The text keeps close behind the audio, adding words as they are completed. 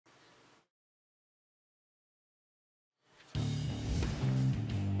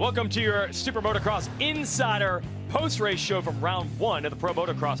Welcome to your SuperMotocross Insider post-race show from round one of the Pro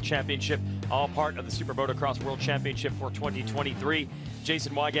Motocross Championship, all part of the SuperMotocross World Championship for 2023.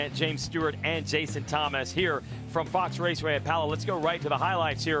 Jason Wygant, James Stewart, and Jason Thomas here from Fox Raceway at Pala. Let's go right to the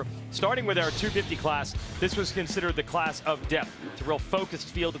highlights here, starting with our 250 class. This was considered the class of depth. It's a real focused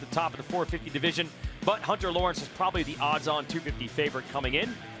field at the top of the 450 division, but Hunter Lawrence is probably the odds-on 250 favorite coming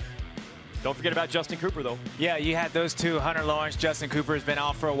in. Don't forget about Justin Cooper, though. Yeah, you had those two, Hunter Lawrence. Justin Cooper has been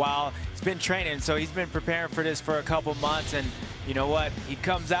out for a while. He's been training, so he's been preparing for this for a couple months. And you know what? He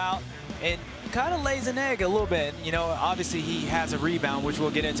comes out and kind of lays an egg a little bit. You know, obviously he has a rebound, which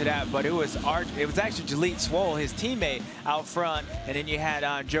we'll get into that. But it was actually Jaleel Swole, his teammate, out front. And then you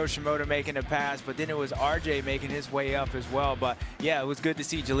had Joe Shimoda making a pass. But then it was RJ making his way up as well. But yeah, it was good to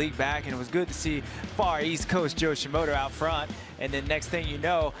see Jaleel back, and it was good to see far East Coast Joe Shimoda out front. And then next thing you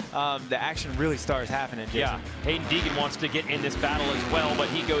know, the action really starts happening, Jason. Yeah, Hayden Deegan wants to get in this battle as well, but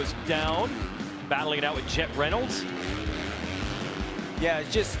he goes down, battling it out with Jet Reynolds. Yeah,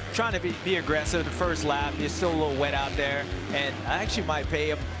 just trying to be aggressive the first lap. It's still a little wet out there, and I actually might pay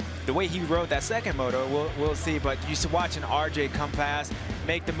him. The way he rode that second moto, we'll see. But you see watching RJ come past,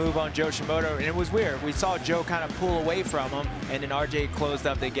 make the move on Joe Shimoda, and it was weird. We saw Joe kind of pull away from him, and then RJ closed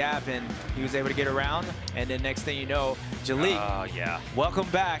up the gap, and he was able to get around. And then next thing you know, Jaleel, welcome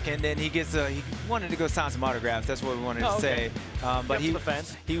back. And then he gets he wanted to go sign some autographs. That's what we wanted to say. But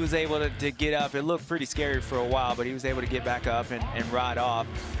he was able to get up. It looked pretty scary for a while, but he was able to get back up and ride off,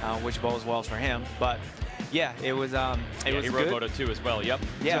 which bodes well for him. But yeah, it was he was rode good. Moto 2 as well. Yep.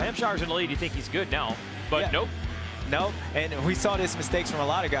 Yeah. So Hampshire's in the lead. You think he's good now, but nope. Nope. And we saw these mistakes from a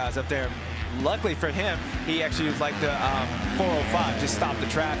lot of guys up there. Luckily for him, he actually was like the 405, just stopped the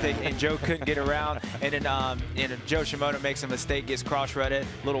traffic, and Joe couldn't get around. And then Joe Shimoda makes a mistake, gets cross-rutted,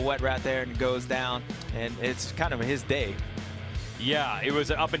 little wet right there, and goes down. And it's kind of his day. Yeah, it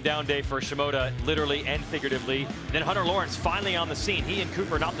was an up and down day for Shimoda, literally and figuratively. Then Hunter Lawrence finally on the scene. He and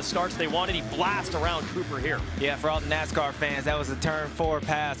Cooper not the starts they wanted. He blasts around Cooper here. Yeah, for all the NASCAR fans, that was a turn 4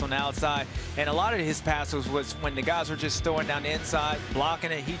 pass on the outside. And a lot of his passes was when the guys were just throwing down the inside,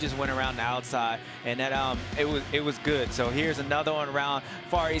 blocking it. He just went around the outside, and that it was good. So here's another one around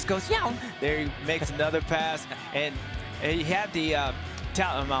far east. Goes there. He makes another pass, and he had the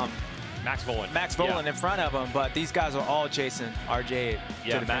Max Volan in front of him, but these guys are all chasing RJ.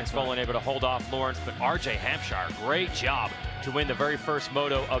 Yeah, Max Volan able to hold off Lawrence, but RJ Hampshire, great job to win the very first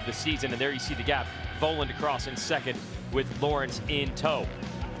moto of the season. And there you see the gap. Volan to cross in second with Lawrence in tow.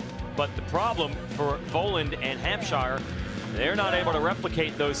 But the problem for Volan and Hampshire, they're not able to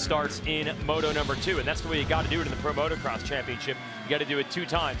replicate those starts in moto number 2. And that's the way you got to do it in the Pro Motocross Championship. You got to do it 2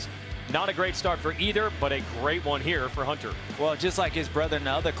 times. Not a great start for either, but a great one here for Hunter. Well, just like his brother in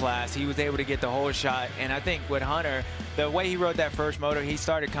the other class, he was able to get the whole shot. And I think with Hunter, the way he rode that first moto, he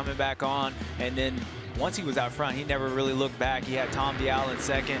started coming back on. And then once he was out front, he never really looked back. He had Tom Vial in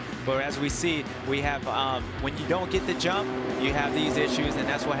second. But as we see, we have, when you don't get the jump, you have these issues. And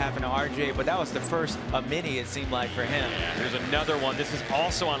that's what happened to RJ. But that was the first of many, it seemed like, for him. Yeah, there's another one. This is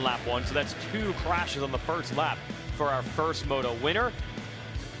also on lap 1. So that's 2 crashes on the first lap for our first moto winner.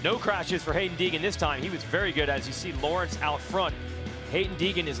 No crashes for Hayden Deegan this time. He was very good. As you see Lawrence out front, Hayden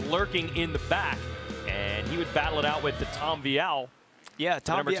Deegan is lurking in the back, and he would battle it out with the Tom Vial. Yeah,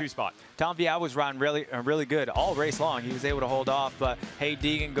 number 2 spot. Tom Vial was riding really good all race long. He was able to hold off, but Hayden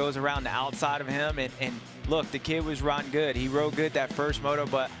Deegan goes around the outside of him, and look, the kid was riding good. He rode good that first moto,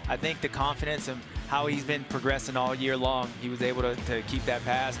 but I think the confidence and how he's been progressing all year long, he was able to keep that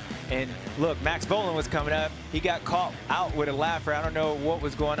pass. And look, Max Volan was coming up. He got caught out with a lapper. I don't know what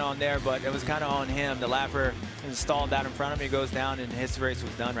was going on there, but it was kind of on him. The lapper stalled out in front of him. He goes down, and his race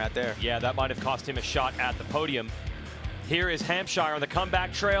was done right there. Yeah, that might have cost him a shot at the podium. Here is Hampshire on the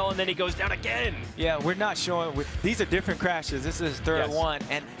comeback trail, and then he goes down again. Yeah, we're not showing. These are different crashes. This is his third one,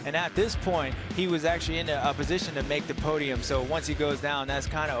 and at this point, he was actually in a position to make the podium. So once he goes down, that's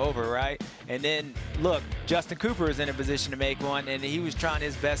kind of over, right? And then look, Justin Cooper is in a position to make one, and he was trying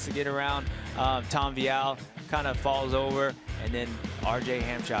his best to get around Tom Vial. Kind of falls over, and then RJ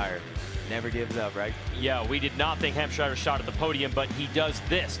Hampshire never gives up, right? Yeah, we did not think Hampshire shot at the podium, but he does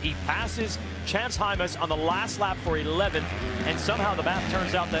this. He passes Chance Hymas on the last lap for 11th, and somehow the math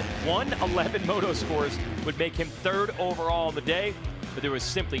turns out that 111 moto scores would make him 3rd overall on the day, but there was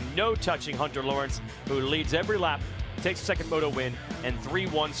simply no touching Hunter Lawrence, who leads every lap, takes a 2nd moto win, and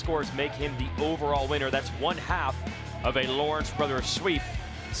 3-1 scores make him the overall winner. That's 1/2 of a Lawrence Brothers sweep.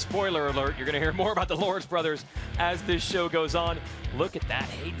 Spoiler alert, you're going to hear more about the Lawrence brothers as this show goes on. Look at that,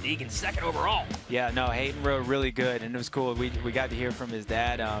 Hayden Deegan, second overall. Yeah, no, Hayden rode really good, and it was cool. We got to hear from his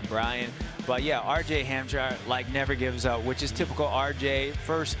dad, Brian. But yeah, RJ Hampshire, like, never gives up, which is typical RJ.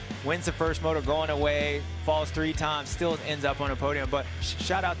 Wins the first moto going away, falls 3 times, still ends up on a podium. But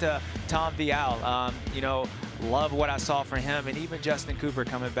shout out to Tom Vial. You know, love what I saw from him, and even Justin Cooper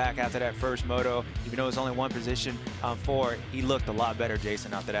coming back after that first moto, even though it was only 1 position forward, he looked a lot better,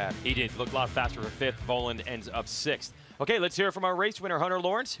 Jason, after that. He did look a lot faster for 5th. Voland ends up 6th. Okay, let's hear from our race winner, Hunter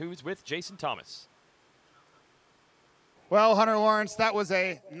Lawrence, who's with Jason Thomas. Well, Hunter Lawrence, that was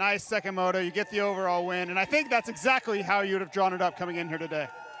a nice second moto. You get the overall win, and I think that's exactly how you would have drawn it up coming in here today.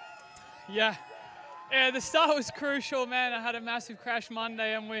 Yeah, the start was crucial, man. I had a massive crash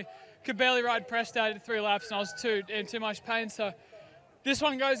Monday, and we could barely ride press day at 3 laps, and I was in too much pain. So this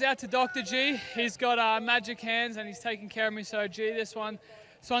one goes out to Dr. G. He's got magic hands, and he's taking care of me. So, G, this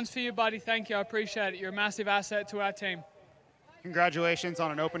one's for you, buddy. Thank you. I appreciate it. You're a massive asset to our team. Congratulations on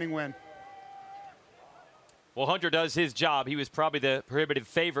an opening win. Well, Hunter does his job. He was probably the prohibitive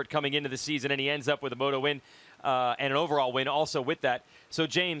favorite coming into the season, and he ends up with a moto win and an overall win also with that. So,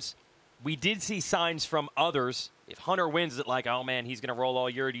 James, we did see signs from others. If Hunter wins it, like, oh, man, he's going to roll all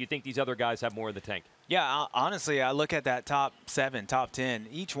year, do you think these other guys have more in the tank? Yeah, honestly, I look at that top 7, top 10.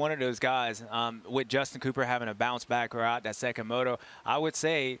 Each one of those guys, with Justin Cooper having a bounce back route, that second moto, I would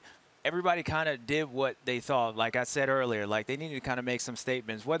say everybody kind of did what they thought. Like I said earlier, like they needed to kind of make some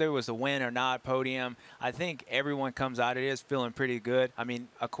statements, whether it was a win or not, podium. I think everyone comes out of this feeling pretty good. I mean,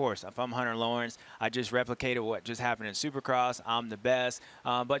 of course, if I'm Hunter Lawrence, I just replicated what just happened in Supercross. I'm the best.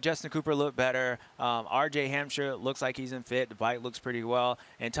 But Justin Cooper looked better. RJ Hampshire looks like he's in fit. The bike looks pretty well.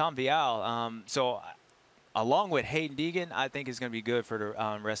 And Tom Vial, along with Hayden Deegan, I think is going to be good for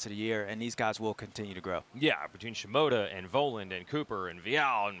the rest of the year, and these guys will continue to grow. Yeah, between Shimoda and Voland and Cooper and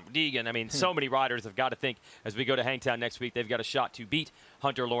Vial and Deegan, I mean, so many riders have got to think as we go to Hangtown next week, they've got a shot to beat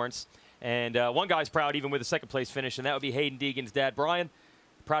Hunter Lawrence. And one guy's proud even with a second-place finish, and that would be Hayden Deegan's dad, Brian.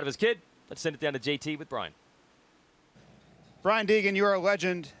 Proud of his kid. Let's send it down to JT with Brian. Brian Deegan, you are a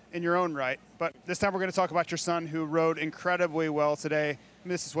legend in your own right, but this time we're going to talk about your son who rode incredibly well today.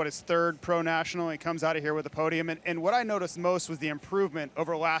 This is his 3rd Pro National. He comes out of here with a podium. And what I noticed most was the improvement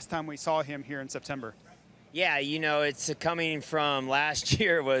over last time we saw him here in September. Yeah, you know, it's coming from last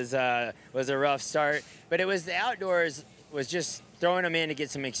year was a rough start, but it was the outdoors was just throwing him in to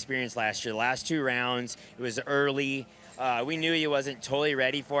get some experience last year. The last 2 rounds, it was early. We knew he wasn't totally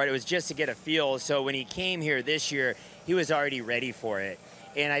ready for it. It was just to get a feel. So when he came here this year, he was already ready for it.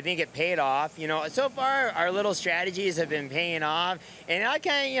 And I think it paid off. You know, so far our little strategies have been paying off. And I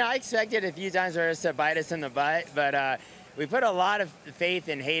kind of, I expected a few times for us to bite us in the butt, but we put a lot of faith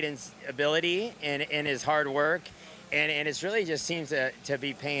in Hayden's ability and his hard work, and it's really just seems to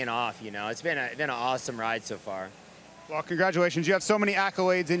be paying off. You know, it's been an awesome ride so far. Well, congratulations. You have so many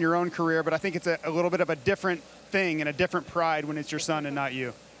accolades in your own career, but I think it's a little bit of a different thing and a different pride when it's your son and not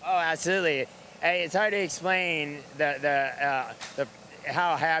you. Oh, absolutely. Hey, it's hard to explain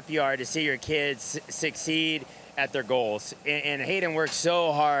how happy you are to see your kids succeed at their goals. And Hayden worked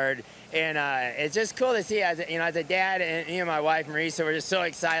so hard, and it's just cool to see. As a dad, and me and my wife Marisa, we're just so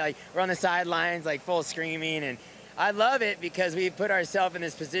excited. Like, we're on the sidelines, like full screaming, and I love it because we put ourselves in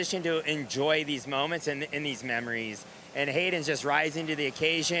this position to enjoy these moments and these memories. And Hayden's just rising to the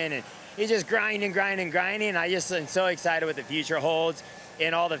occasion, and he's just grinding. I just am so excited what the future holds,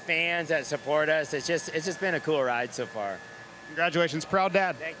 and all the fans that support us. It's just been a cool ride so far. Congratulations, proud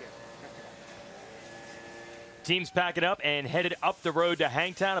dad. Thank you. Teams packing up and headed up the road to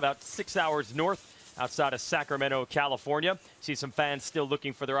Hangtown, about 6 hours north outside of Sacramento, California. See some fans still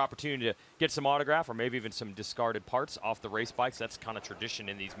looking for their opportunity to get some autograph or maybe even some discarded parts off the race bikes. That's kind of tradition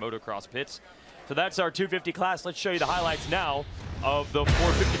in these motocross pits. So that's our 250 class. Let's show you the highlights now of the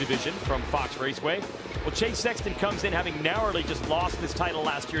 450 division from Fox Raceway. Well, Chase Sexton comes in having narrowly just lost this title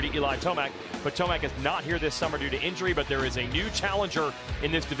last year to Eli Tomac, but Tomac is not here this summer due to injury, but there is a new challenger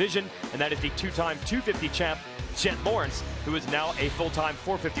in this division, and that is the 2-time 250 champ, Jet Lawrence, who is now a full-time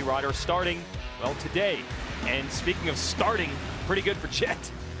 450 rider starting, well, today. And speaking of starting, pretty good for Jet.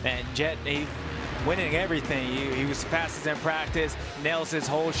 And Jet, he winning everything. He was fastest in practice, nails his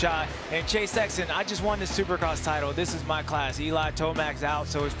whole shot. And Chase Sexton, I just won this Supercross title. This is my class. Eli Tomac's out,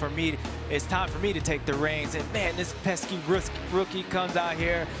 so it's time for me to take the reins. And man, this pesky rookie comes out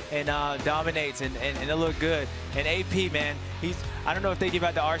here and dominates, and it looked good. And AP, man, I don't know if they give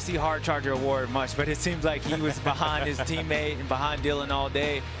out the RC Hard Charger Award much, but it seems like he was behind his teammate and behind Dylan all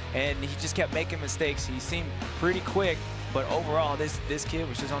day, and he just kept making mistakes. He seemed pretty quick, but overall, this kid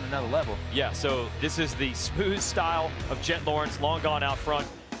was just on another level. Yeah, so this is the smooth style of Jet Lawrence, long gone out front.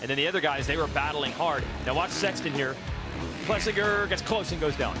 And then the other guys, they were battling hard. Now watch Sexton here. Plessinger gets close and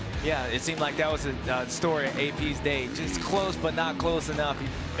goes down. Yeah, it seemed like that was a story of AP's day. Just close, but not close enough. He's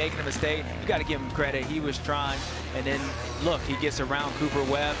making a mistake. You got to give him credit. He was trying. And then, look, he gets around Cooper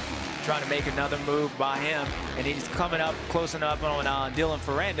Webb, trying to make another move by him. And he's coming up close enough on Dylan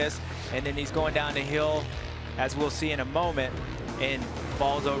Ferrandis. And then he's going down the hill, as we'll see in a moment, and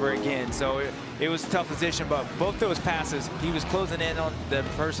falls over again. So it was a tough position, but both those passes, he was closing in on the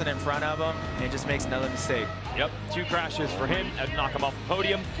person in front of him and just makes another mistake. Yep, 2 crashes for him that knock him off the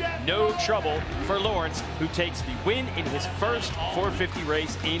podium. No trouble for Lawrence, who takes the win in his first 450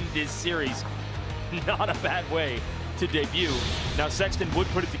 race in this series. Not a bad way to debut. Now Sexton would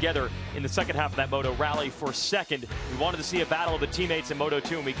put it together in the second half of that Moto rally for second. We wanted to see a battle of the teammates in Moto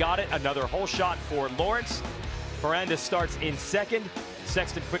 2, and we got it. Another whole shot for Lawrence. Ferrandis starts in second.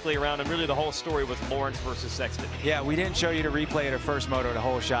 Sexton quickly around, and really the whole story was Lawrence versus Sexton. Yeah, we didn't show you the replay of the first moto, the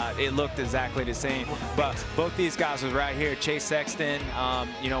whole shot. It looked exactly the same, but both these guys was right here. Chase Sexton,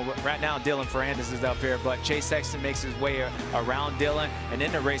 you know, right now Dylan Ferrandis is up here, but Chase Sexton makes his way around Dylan, and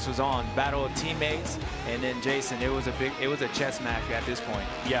then the race was on. Battle of teammates, and then Jason, it was a chess match at this point.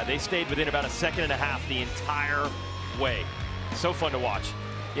 Yeah, they stayed within about a second and a half the entire way. So fun to watch.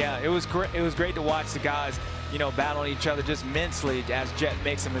 Yeah, it was great to watch the guys, you know, battling each other just mentally as Jet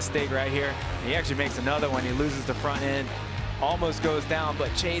makes a mistake right here. He actually makes another one. He loses the front end, almost goes down, but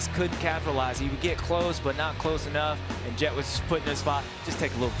Chase couldn't capitalize. He would get close, but not close enough, and Jet was just put in his spot. Just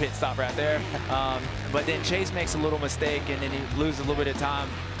take a little pit stop right there. But then Chase makes a little mistake, and then he loses a little bit of time.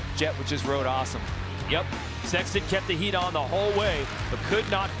 Jet was just rode awesome. Yep, Sexton kept the heat on the whole way, but could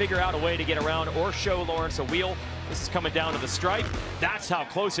not figure out a way to get around or show Lawrence a wheel. This is coming down to the stripe. That's how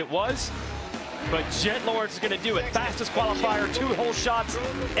close it was. But Jet Lawrence is going to do it. Fastest qualifier, 2 whole shots,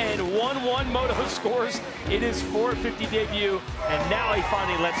 and 1-1 Moto scores in his 450 debut. And now he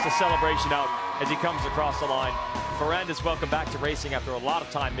finally lets the celebration out as he comes across the line. Ferrandis, welcome back to racing after a lot of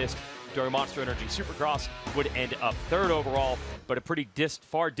time missed during Monster Energy Supercross. Would end up 3rd overall, but a pretty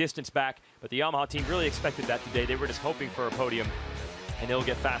far distance back. But the Yamaha team really expected that today. They were just hoping for a podium, and they'll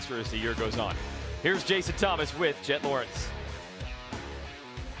get faster as the year goes on. Here's Jason Thomas with Jet Lawrence.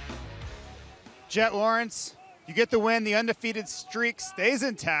 Jet Lawrence, you get the win. The undefeated streak stays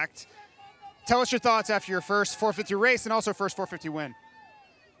intact. Tell us your thoughts after your first 450 race and also first 450 win.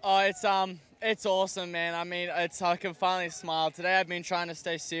 Oh, it's awesome, man. I mean, I can finally smile. Today I've been trying to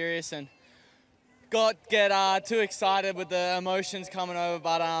stay serious and get too excited with the emotions coming over,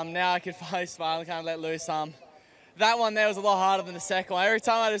 but now I can finally smile and kind of let loose. That one there was a lot harder than the second one. Every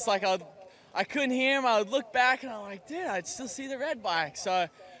time I just I couldn't hear him. I would look back and I'm like, dude, I'd still see the red bike. So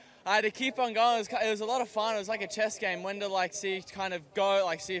I had to keep on going. It was a lot of fun. It was like a chess game. When to see kind of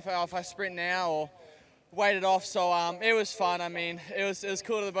go, see if I sprint now or wait it off. So it was fun. I mean, it was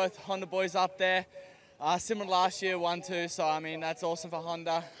cool to both Honda boys up there. Similar to last year, 1-2. So I mean, that's awesome for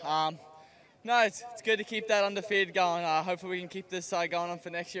Honda. No, it's good to keep that undefeated going. Hopefully we can keep this going on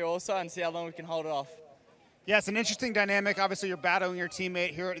for next year also and see how long we can hold it off. Yeah, it's an interesting dynamic. Obviously, you're battling your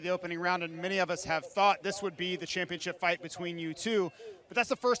teammate here at the opening round, and many of us have thought this would be the championship fight between you two. But that's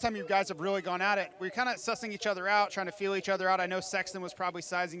the first time you guys have really gone at it. We're kind of sussing each other out, trying to feel each other out. I know Sexton was probably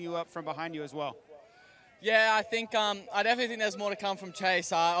sizing you up from behind you as well. Yeah, I think I definitely think there's more to come from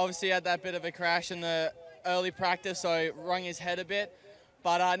Chase. Obviously, he had that bit of a crash in the early practice, so it wrung his head a bit.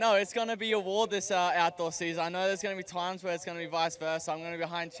 But no, it's going to be a war this outdoor season. I know there's going to be times where it's going to be vice versa. I'm going to be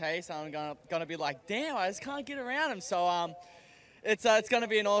behind Chase. I'm going to be like, damn, I just can't get around him. So it's going to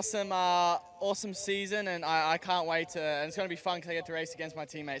be an awesome season, and I can't wait and it's going to be fun because I get to race against my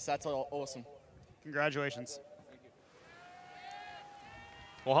teammates. That's all awesome. Congratulations.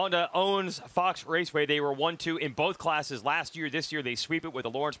 Well, Honda owns Fox Raceway. They were 1-2 in both classes last year. This year they sweep it with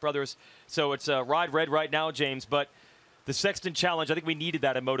the Lawrence brothers. So it's ride red right now, James. But the Sexton challenge, I think we needed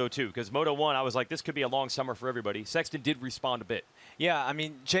that in Moto 2 because Moto 1, I was like, this could be a long summer for everybody. Sexton did respond a bit. Yeah, I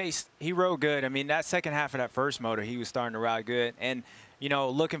mean, Chase, he rode good. I mean, that second half of that first moto, he was starting to ride good. And, you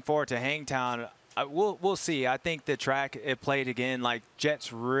know, looking forward to Hangtown, we'll see. I think the track, it played again. Like,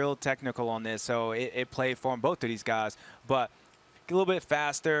 Jet's real technical on this, so it played for him, both of these guys. But a little bit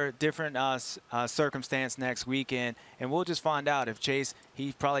faster, different circumstance next weekend, and we'll just find out if Chase,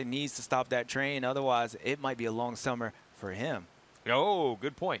 he probably needs to stop that train. Otherwise, it might be a long summer for him. Oh,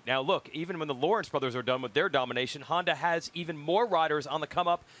 good point. Now, look, even when the Lawrence brothers are done with their domination, Honda has even more riders on the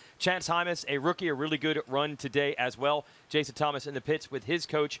come-up. Chance Hymas, a rookie, a really good run today as well. Jason Thomas in the pits with his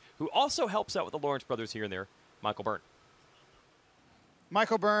coach, who also helps out with the Lawrence brothers here and there, Michael Byrne.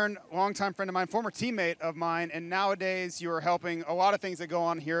 Michael Byrne, longtime friend of mine, former teammate of mine, and nowadays you are helping a lot of things that go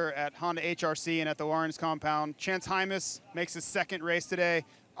on here at Honda HRC and at the Lawrence compound. Chance Hymas makes his second race today.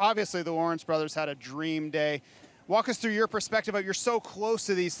 obviously the Lawrence brothers had a dream day. Walk us through your perspective. You're so close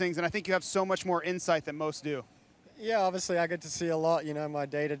to these things, and I think you have so much more insight than most do. Yeah, obviously I get to see a lot, you know, my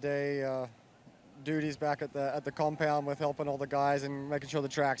day-to-day duties back at the compound with helping all the guys and making sure the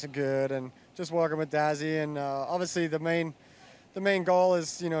tracks are good and just working with Dazzy. And obviously the main goal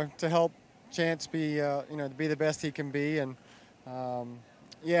is, you know, to help Chance be, you know, be the best he can be. And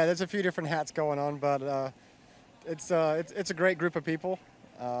yeah, there's a few different hats going on, but it's a great group of people.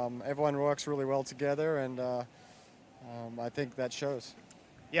 Everyone works really well together, and I think that shows.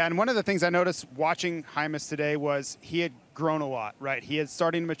 Yeah, and one of the things I noticed watching Hymas today was he had grown a lot, right? He is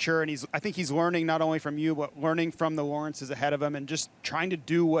starting to mature, and I think he's learning not only from you, but learning from the Lawrences ahead of him and just trying to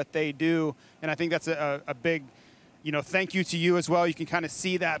do what they do. And I think that's a big, you know, thank you to you as well. You can kind of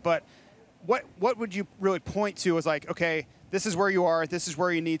see that. But what would you really point to as like, okay, this is where you are, this is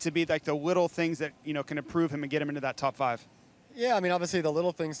where you need to be, like the little things that, you know, can improve him and get him into that top 5? Yeah, I mean, obviously the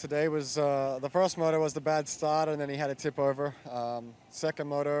little things today was the first moto was the bad start, and then he had a tip over. Second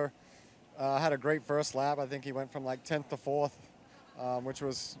moto had a great first lap. I think he went from like 10th to 4th, which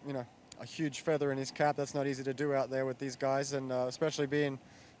was, you know, a huge feather in his cap. That's not easy to do out there with these guys, and especially being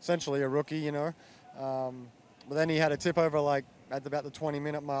essentially a rookie, you know. But then he had a tip over like at about the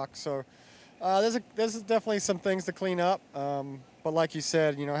 20-minute mark. So there's definitely some things to clean up. But like you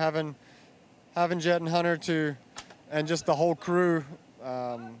said, you know, having Jet and Hunter and just the whole crew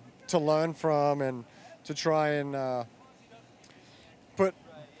to learn from and to try and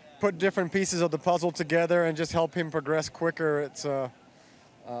put different pieces of the puzzle together and just help him progress quicker. It's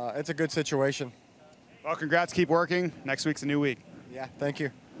a good situation. Well, congrats. Keep working. Next week's a new week. Yeah, thank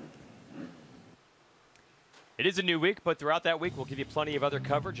you. It is a new week, but throughout that week, we'll give you plenty of other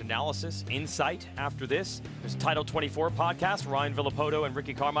coverage, analysis, insight after this. There's a Title 24 podcast. Ryan Villapoto and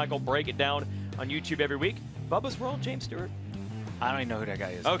Ricky Carmichael break it down on YouTube every week. Bubba's World, James Stewart. I don't even know who that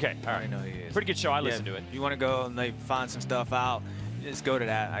guy is. Okay, all right. I don't know who he is. Pretty good show. I listened to it. If you want to go and like, find some stuff out, just go to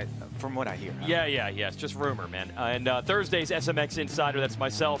that, from what I hear. Yeah. It's just rumor, man. And Thursday's SMX Insider, that's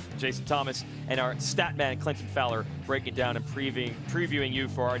myself, Jason Thomas, and our stat man, Clinton Fowler, breaking down and previewing you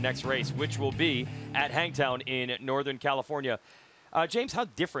for our next race, which will be at Hangtown in Northern California. James, how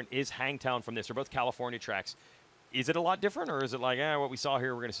different is Hangtown from this? They're both California tracks. Is it a lot different, or is it like, what we saw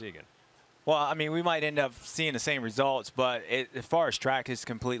here we're going to see again? Well, I mean, we might end up seeing the same results, but as far as track, it's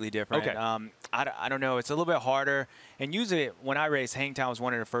completely different. Okay. I don't know. It's a little bit harder. And usually when I race, Hangtown was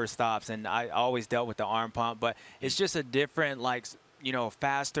one of the first stops, and I always dealt with the arm pump. But it's just a different, like, you know,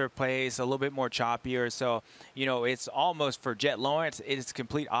 faster pace, a little bit more choppier. So, you know, it's almost for Jet Lawrence, it's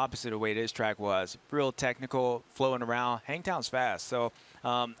complete opposite of the way this track was. Real technical, flowing around. Hangtown's fast. So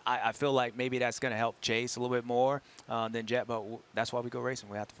I feel like maybe that's going to help Chase a little bit more than Jet, but that's why we go racing.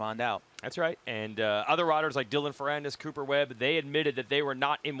 We have to find out. That's right. And other riders like Dylan Ferrandis, Cooper Webb, they admitted that they were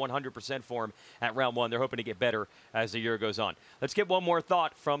not in 100% form at round 1. They're hoping to get better as the year goes on. Let's get one more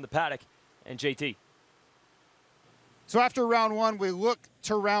thought from the paddock and JT. So after round 1, we look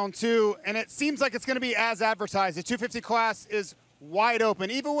to round 2, and it seems like it's going to be as advertised. The 250 class is wide open.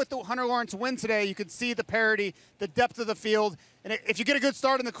 Even with the Hunter Lawrence win today, you could see the parity, the depth of the field. And if you get a good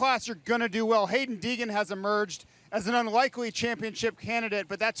start in the class, you're going to do well. Hayden Deegan has emerged as an unlikely championship candidate,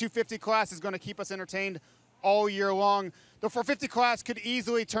 but that 250 class is going to keep us entertained all year long. The 450 class could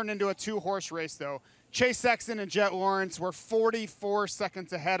easily turn into a 2-horse race, though. Chase Sexton and Jet Lawrence were 44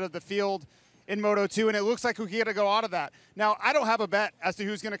 seconds ahead of the field in Moto 2, and it looks like we get to go out of that. Now, I don't have a bet as to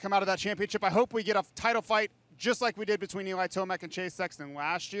who's going to come out of that championship. I hope we get a title fight just like we did between Eli Tomac and Chase Sexton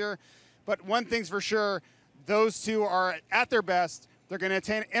last year. But one thing's for sure, those two are at their best. They're going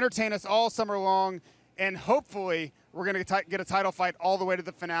to entertain us all summer long, and hopefully we're going to get a title fight all the way to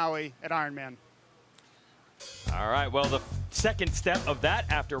the finale at Ironman. All right, well, the second step of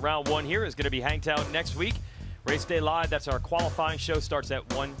that after round 1 here is going to be Hangtown next week. Race Day Live, that's our qualifying show, starts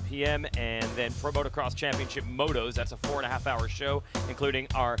at 1 p.m. And then Pro Motocross Championship Motos, that's a 4.5-hour show, including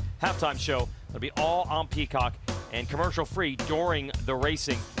our halftime show. It'll be all on Peacock and commercial-free during the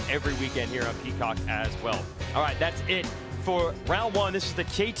racing every weekend here on Peacock as well. All right, that's it for round 1. This is the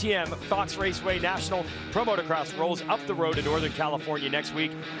KTM Fox Raceway National. Pro Motocross rolls up the road to Northern California next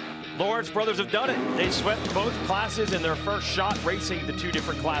week. Lawrence brothers have done it. They swept both classes in their first shot racing the 2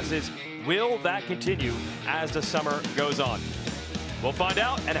 different classes. Will that continue as the summer goes on? We'll find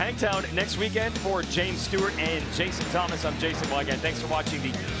out at Hangtown next weekend. For James Stewart and Jason Thomas, I'm Jason Wygant. Thanks for watching the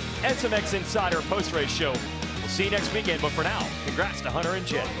SMX Insider post-race show. We'll see you next weekend, but for now, congrats to Hunter and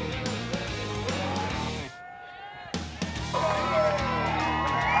Jet.